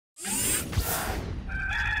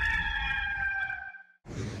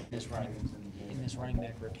this running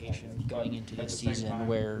back rotation going into this season,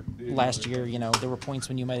 where last year, there were points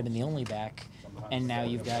when you might have been the only back, and now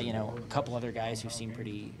you've got a couple other guys who seem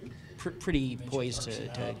pretty poised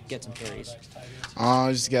to get some carries.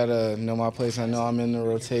 I just gotta know my place. I know I'm in the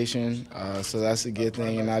rotation, so that's a good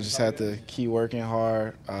thing. And I just have to keep working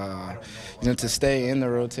hard, to stay in the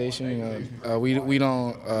rotation. We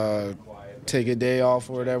don't take a day off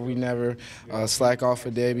or whatever. We never slack off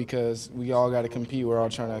a day because we all got to compete. We're all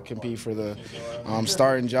trying to compete for the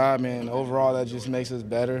starting job, and overall that just makes us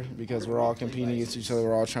better because we're all competing against each other.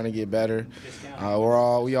 We're all trying to get better.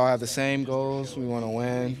 We all have the same goals. We want to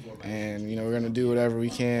win, and we're going to do whatever we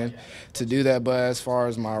can to do that. But as far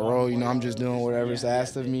as my role, I'm just doing whatever's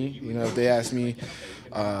asked of me. If they ask me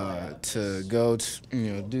to go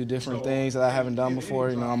do different things that I haven't done before,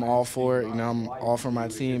 I'm all for it. I'm all for my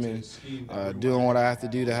team and doing what I have to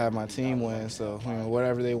do to have my team win. So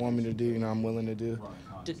whatever they want me to do, I'm willing to do.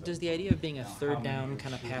 Does the idea of being a third down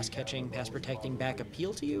kind of pass catching, pass protecting back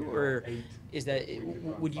appeal to you, or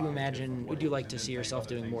would you like to see yourself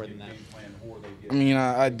doing more than that?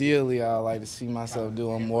 Ideally, I like to see myself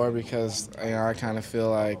doing more because I kind of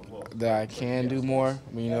feel like that I can do more.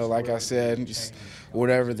 Like I said, just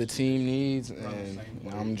whatever the team needs, and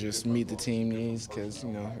I'm just meet the team needs because,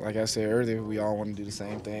 like I said earlier, we all want to do the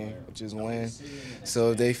same thing, which is win.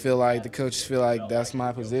 So if they feel like, the coaches feel like that's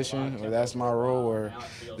my position or that's my role, or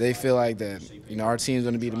they feel like that, our team's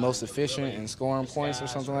going to be the most efficient in scoring points or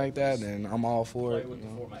something like that, then I'm all for it.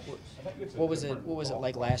 What was it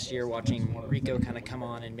like last year watching Rico kind of come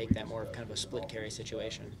on and make that more of kind of a split carry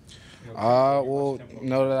situation? Well,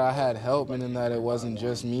 know that I had help, and in that it wasn't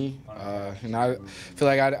just me. And I feel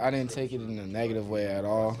like I didn't take it in a negative way at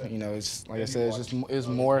all. It's like I said, it's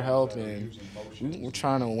more help, and we're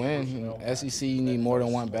trying to win. SEC, you need more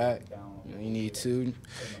than one back. You need two,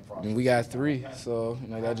 and we got three. So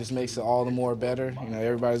that just makes it all the more better.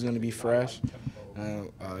 Everybody's going to be fresh.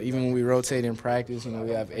 Even when we rotate in practice,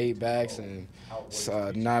 we have 8 backs, and it's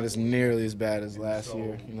not as nearly as bad as last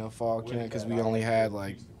year, fall camp, because we only had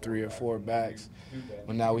like 3 or 4 backs.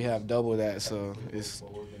 But now we have double that, so it's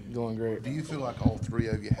going great. Do you feel like all 3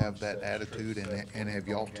 of you have that attitude, and have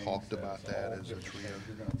y'all talked about that as a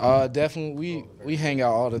trio? Definitely. We hang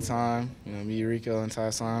out all the time, me, Rico, and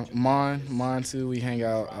Tyson. Mon too, we hang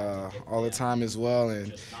out all the time as well.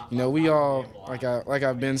 And, we all, like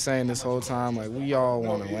I've been saying this whole time, we all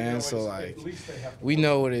want to win. So, we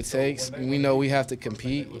know what it takes, and we know we have to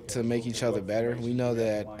compete to make each other better. We know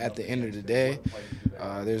that at the end of the day,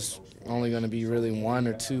 there's only going to be really 1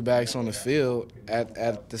 or 2 backs on the field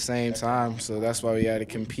at the same time. So that's why we got to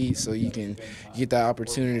compete, so you can get that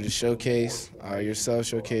opportunity to showcase yourself,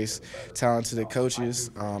 showcase talent to the coaches,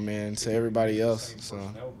 and to everybody else. So,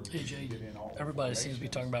 Hey Jay, everybody seems to be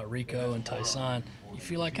talking about Rico and Tyson. You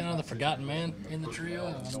feel like kind of the forgotten man in the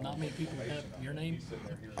trio? Not many people have your name.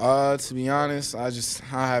 To be honest, I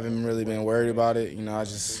haven't really been worried about it. I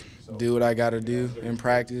just do what I got to do in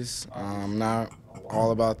practice. I'm not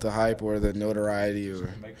all about the hype or the notoriety or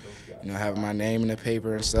having my name in the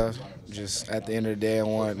paper and stuff. Just at the end of the day, I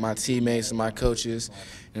want my teammates and my coaches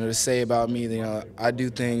to say about me that I do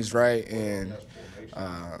things right, and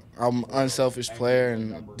I'm an unselfish player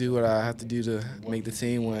and do what I have to do to make the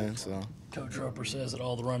team win. So Coach Roper says that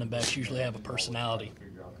all the running backs usually have a personality.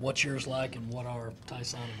 What's yours like, and what are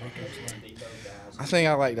Tyson and Rico's like? I think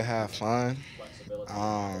I like to have fun.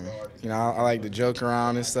 I like to joke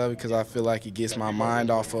around and stuff because I feel like it gets my mind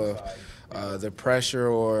off of the pressure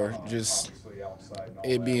or just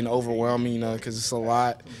it being overwhelming, because it's a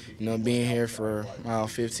lot, being here for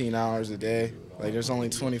 15 hours a day. There's only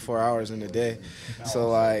 24 hours in a day. So,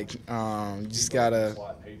 just got to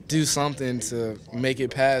do something to make it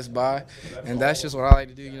pass by. And that's just what I like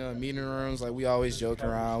to do, in meeting rooms. We always joke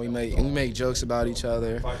around. We make jokes about each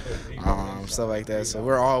other, stuff like that. So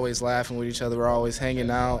we're always laughing with each other. We're always hanging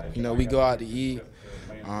out. We go out to eat.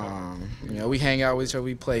 We hang out with each other.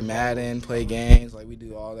 We play Madden, play games. We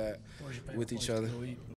do all that with each other.